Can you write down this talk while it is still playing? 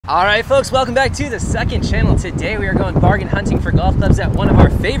All right, folks, welcome back to the second channel. Today we are going bargain hunting for golf clubs at one of our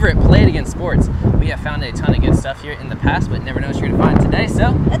favorite play it again sports. We have found a ton of good stuff here in the past, but never know what you're gonna find today, so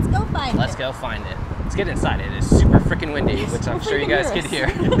let's go find it. Let's go find it. Let's get inside. It is super freaking windy, which I'm sure you guys can hear.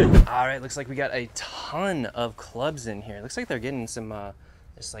 All right, looks like we got a ton of clubs in here. Looks like they're getting some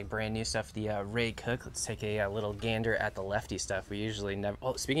just like brand new stuff. The Ray Cook. Let's take a little gander at the lefty stuff. We usually never,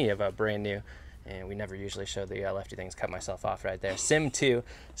 oh, speaking of brand new, and we never usually show the lefty things. Cut myself off right there. Sim 2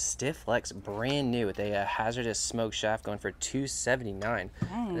 Stiff Flex, brand new with a hazardous smoke shaft, going for $279.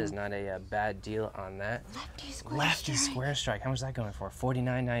 That is not a bad deal on that. Lefty square strike. How much is that going for?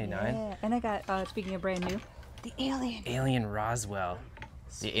 $49.99. Yeah, and I got speaking of brand new, the Alien Roswell.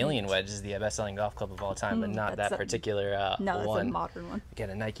 The Alien Wedge is the best-selling golf club of all time, but not that particular no, that's one. a modern one. Got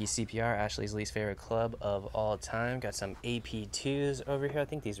a Nike CPR, Ashley's least favorite club of all time. Got some AP2s over here. I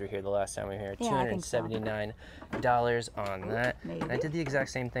think these were here the last time we were here. Yeah, $279 on that. Maybe. And I did the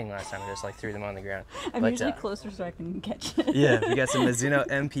exact same thing last time. I just like threw them on the ground. I'm usually closer so I can catch it. Yeah, we got some Mizuno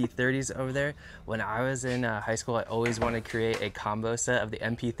MP30s over there. When I was in high school, I always wanted to create a combo set of the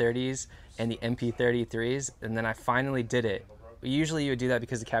MP30s and the MP33s, and then I finally did it. Usually you would do that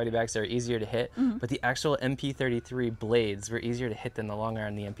because the cavity backs are easier to hit, but the actual MP33 blades were easier to hit than the long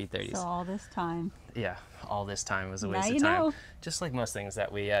iron, the MP30s. So all this time. Yeah, all this time was a waste now of time. Know. Just like most things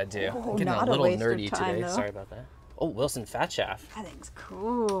that we do. Oh, I'm getting not a little waste of nerdy time, today. though. Sorry about that. Oh, Wilson Fat Shaft. That thing's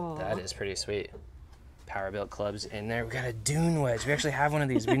cool. That is pretty sweet. Power built clubs in there. We got a Dune Wedge. We actually have one of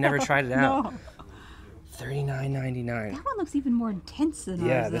these. We never tried it out. No. $39.99. That one looks even more intense than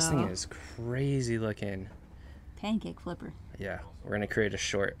Yeah, ours, this though. thing is crazy looking. Pancake flipper. Yeah, we're gonna create a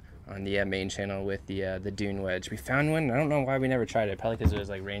short on the main channel with the Dune Wedge. We found one. I don't know why we never tried it. Probably because it was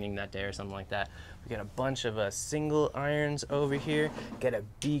like raining that day or something like that. We got a bunch of single irons over here. Got a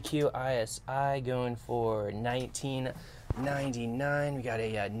BQ ISI going for $19.99. We got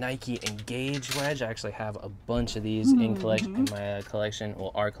a Nike Engage wedge. I actually have a bunch of these in my collection,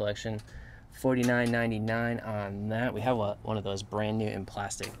 well, our collection. $49.99 on that. We have one of those brand new in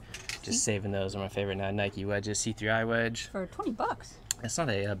plastic. Just saving those are my favorite now. Nike wedges, C3I wedge. For $20. That's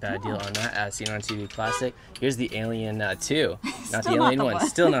not a bad deal on that, as seen on TV Classic. Here's the Alien 2. Not the Alien 1.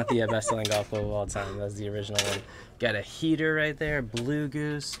 Still not the best-selling golf club of all time. That was the original one. Got a heater right there, Blue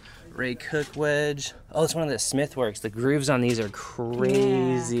Goose, Ray Cook wedge. Oh, it's one of the Smith Works. The grooves on these are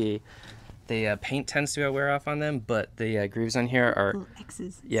crazy. The paint tends to wear off on them, but the grooves on here are little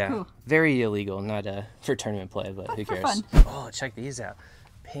X's. Yeah, cool. Very illegal. Not for tournament play, but who cares? Fun. Oh, check these out.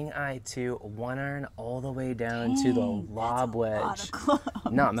 Ping I2 one iron all the way down to the lob wedge.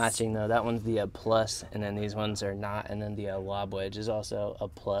 Not matching though. That one's the plus, and then these ones are not. And then the lob wedge is also a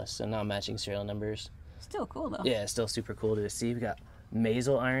plus, so not matching serial numbers. Still cool though. Yeah, still super cool to see. We got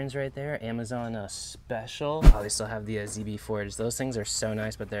Maisel irons right there. Amazon special. Oh, they still have the ZB Forge. Those things are so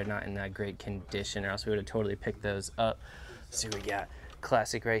nice, but they're not in that great condition, or else we would have totally picked those up. Let's see what we got.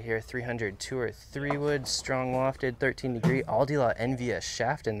 Classic right here, 300 Tour 3-wood, strong wafted, 13 degree, Aldila NVS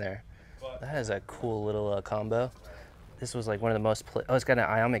shaft in there. That is a cool little combo. This was like one of the most, oh, it's got an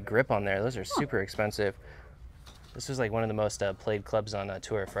ionic grip on there. Those are super expensive. This was like one of the most played clubs on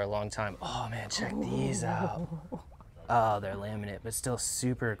tour for a long time. Oh man, check these out. Oh, they're laminate, but still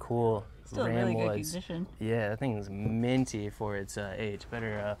super cool. Still really good condition. Yeah, that thing's minty for its age.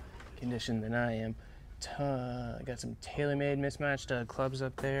 Better condition than I am. Got some TaylorMade mismatched clubs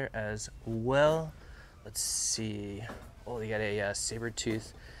up there as well. Let's see. Oh, they got a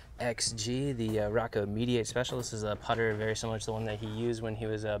Sabertooth XG, the Rocco Mediate Special. This is a putter very similar to the one that he used when he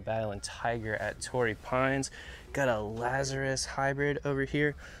was battling Tiger at Torrey Pines. Got a Lazarus hybrid over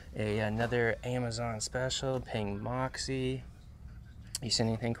here. Another Amazon Special, Ping Moxie. You see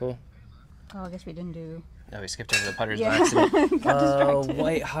anything cool? Oh, I guess we didn't do. No, we skipped over the putters by Yeah. accident. Got distracted.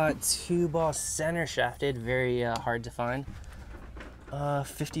 White Hot 2-ball center shafted, very hard to find.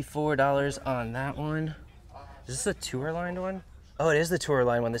 $54 on that one. Is this the tour lined one? Oh, it is the tour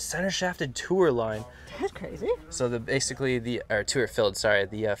line one. The center shafted tour line. That's crazy. So basically the tour filled. Sorry,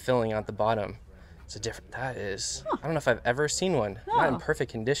 the filling at the bottom. It's a different. That is. I don't know if I've ever seen one. Not in perfect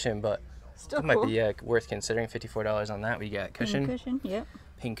condition, but Still that might cool. be worth considering. $54 on that. We got cushion. Cushion, yep.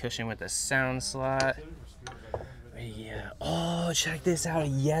 Pink cushion with a sound slot. Yeah. Oh, check this out.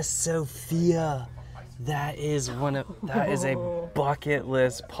 Yes, Sophia. That is a bucket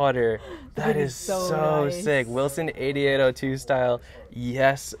list putter. That is so nice. sick. Wilson 8802 style.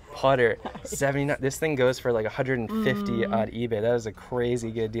 Yes, putter. 79. This thing goes for like 150 on eBay. That is a crazy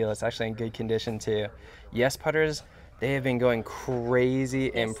good deal. It's actually in good condition too. Yes, putters. They have been going crazy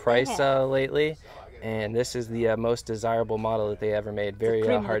in price lately, and this is the most desirable model that they ever made. Very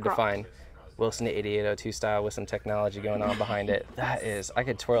hard to find. Wilson 8802 style with some technology going on behind it. That is, I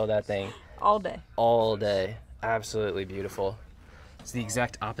could twirl that thing All day. all day. Absolutely beautiful. It's the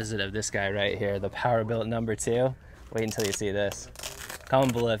exact opposite of this guy right here, the Powerbuilt number 2. Wait until you see this.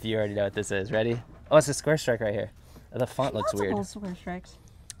 Comment below if you already know what this is. Ready? Oh, it's a square strike right here. The font looks weird. Multiple square strikes.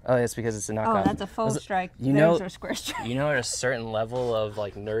 Oh, it's because it's a knockoff. Oh, that's a faux strike. You know, Those are square strikes. you know, at a certain level of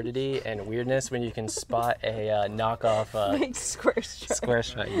like nerdity and weirdness when you can spot a knockoff Like square strike. square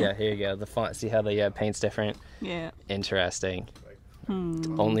strike. Yeah, here you go. The font. See how the paint's different? Yeah. Interesting.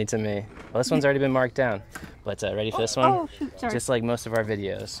 Only to me. Well, this one's already been marked down. But ready for this one? Oh, shoot, sorry. Just like most of our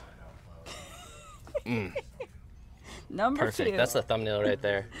videos. Number Perfect. 2. That's the thumbnail right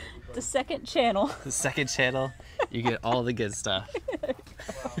there. The second channel. The second channel, you get all the good stuff.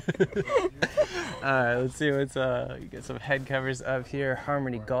 Alright, let's see what's you get some head covers up here.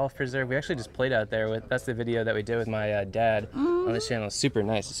 Harmony Golf Preserve. We actually just played out there with, that's the video that we did with my dad on this channel. Super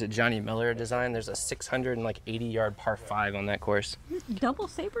nice. It's a Johnny Miller design. There's a 680-yard par 5 on that course. Double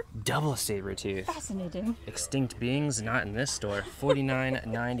saber? Double saber tooth. Fascinating. Extinct beings, not in this store.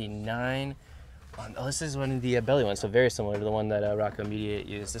 $49.99. Oh, this is one of the belly ones, so very similar to the one that Rocco Media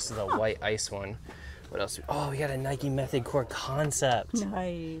used. This is a white ice one. What else? Oh, we got a Nike Method Core Concept.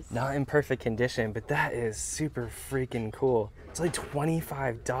 Nice. Not in perfect condition, but that is super freaking cool. It's like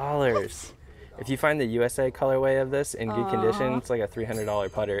 $25. If you find the USA colorway of this in good condition, it's like a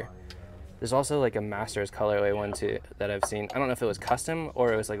 $300 putter. There's also like a Masters colorway one too that I've seen. I don't know if it was custom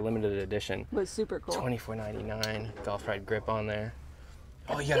or it was like limited edition. It was super cool. $24.99. Golf Ride grip on there.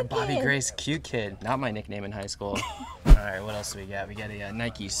 Oh, you got a Bobby Grace Cute Kid. Not my nickname in high school. All right, what else do we got? We got a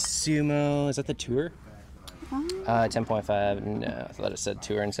Nike Sumo. Is that the Tour? 10.5. No, I thought it said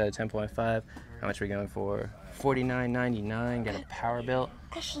Tour instead of 10.5. How much are we going for? $49.99. Got a Powerbuilt.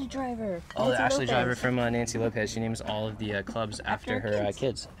 Ashley Driver. Oh, the Ashley Lopez. Driver from Nancy Lopez. She names all of the clubs after her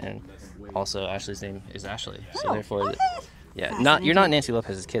kids. And also Ashley's name is Ashley. So therefore, okay. yeah, you're not Nancy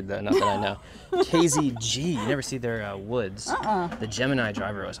Lopez's kid though, not that I know. KZG, you never see their woods. The Gemini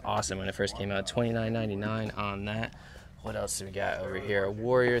Driver was awesome when it first came out. $29.99 on that. What else do we got over here?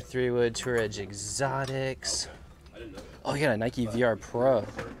 Warrior 3-wood Tour Edge Exotics. Oh, you got a Nike VR Pro.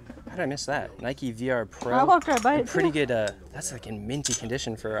 How did I miss that? Nike VR Pro. I walked right by it. Pretty good. That's like in minty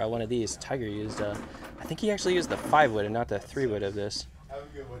condition for one of these. Tiger used. I think he actually used the 5-wood and not the 3-wood of this. Have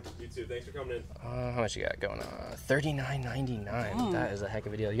a good one. You too. Thanks for coming in. How much you got going on? $39.99. That is a heck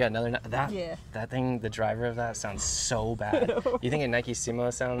of a deal. You got another that thing. The driver of that sounds so bad. You think a Nike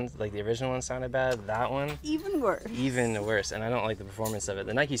Sumo sounds like the original one sounded bad? That one Even worse. even worse. And I don't like the performance of it.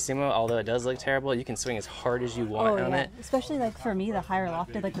 The Nike Sumo, although it does look terrible, you can swing as hard as you want on it. Especially like for me, the higher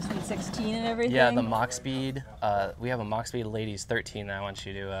lofted, like the Sweet 16 and everything. Yeah, the Mach Speed. We have a Mach Speed Ladies 13 that I want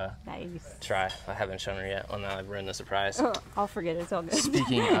you to Nice. try. I haven't shown her yet. Well, now I've ruined the surprise. Oh, I'll forget it. It's all good.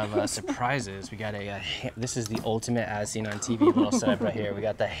 Speaking of surprises, we got this is the ultimate as seen on TV little setup right here. We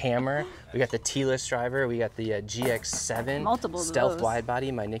got the Hammer, we got the T-list driver, we got the GX7 Multiple of stealth those. wide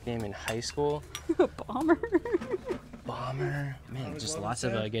body, my nickname in high school. Bomber. Bomber, man, just lots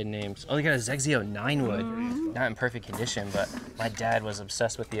of good names. Oh, we got a Zexio 9-wood, not in perfect condition, but my dad was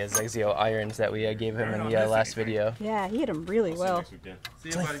obsessed with the Zexio irons that we gave him in the last video. Yeah, he hit him really well.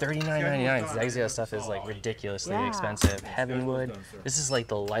 It's like $39.99. Zexio stuff is like ridiculously expensive. Heavenwood, this is like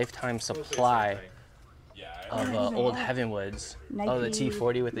the lifetime supply of old Heavenwoods. Oh, the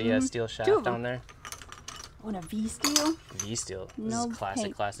T40 with the steel shaft on there. Oh, and a V-Steel? V-Steel. This No is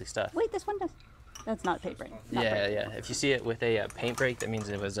classic, classic stuff. Wait, this one does. That's not paint break. Yeah. If you see it with a paint break, that means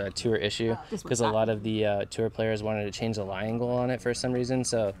it was a tour issue This because a lot of the tour players wanted to change the lie angle on it for some reason,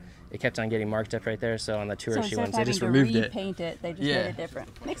 so it kept on getting marked up right there. So on the tour issue ones, they just removed it. Repaint it, they just made it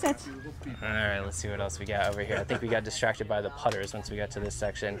different. Makes sense. All right, let's see what else we got over here. I think we got distracted by the putters once we got to this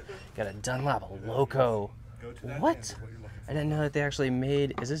section. Got a Dunlop Loco. What? I didn't know that they actually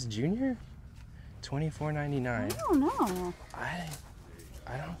made. Is this junior? $24.99. I don't know. I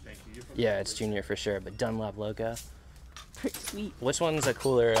don't. Yeah, it's junior for sure, but Dunlop Loco. Pretty sweet. Which one's a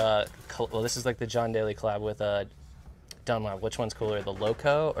cooler? Well, this is like the John Daly collab with Dunlop. Which one's cooler, the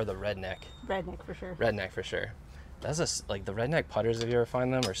Loco or the Redneck? Redneck for sure. Redneck for sure. That's like the Redneck putters. If you ever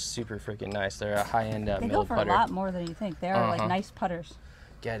find them, are super freaking nice. They're a high-end They go milled for putter. a lot more than you think. They are like nice putters.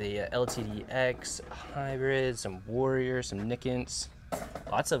 Got a LTDX, a hybrid, some Warrior, some Nickens.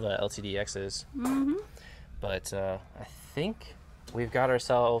 Lots of LTDXs. But I think we've got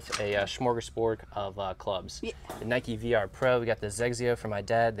ourselves a smorgasbord of clubs. Yeah. The Nike VR Pro, we got the Zexio for my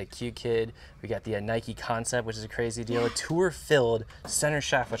dad, the Cute Kid. We got the Nike Concept, which is a crazy deal. A tour-filled center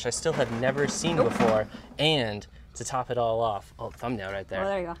shaft, which I still have never seen before. And to top it all off, thumbnail right there. Oh,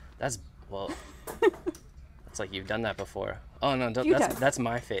 there you go. That's like you've done that before. Oh no, Few that's times. that's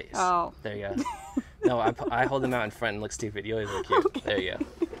my face. Oh. There you go. No, I hold them out in front and look stupid. You always look cute. Okay. There you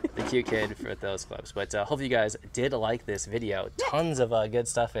go. The cute kid for those clubs. But hope you guys did like this video. Tons of good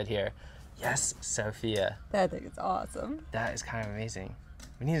stuff in here. Yes, Sophia. That thing is awesome. That is kind of amazing.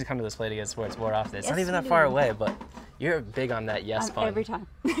 We need to come to this play to get sports more often. It's not Yes, even we that far do. away, but you're big on that yes pun. Every time.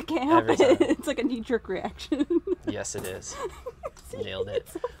 I can't help Every it. time. It's like a knee-jerk reaction. Yes, it is. Nailed it.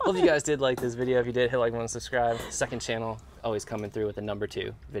 Hope you guys did like this video. If you did, hit like and subscribe. Second channel, always coming through with the number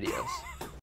 2 videos.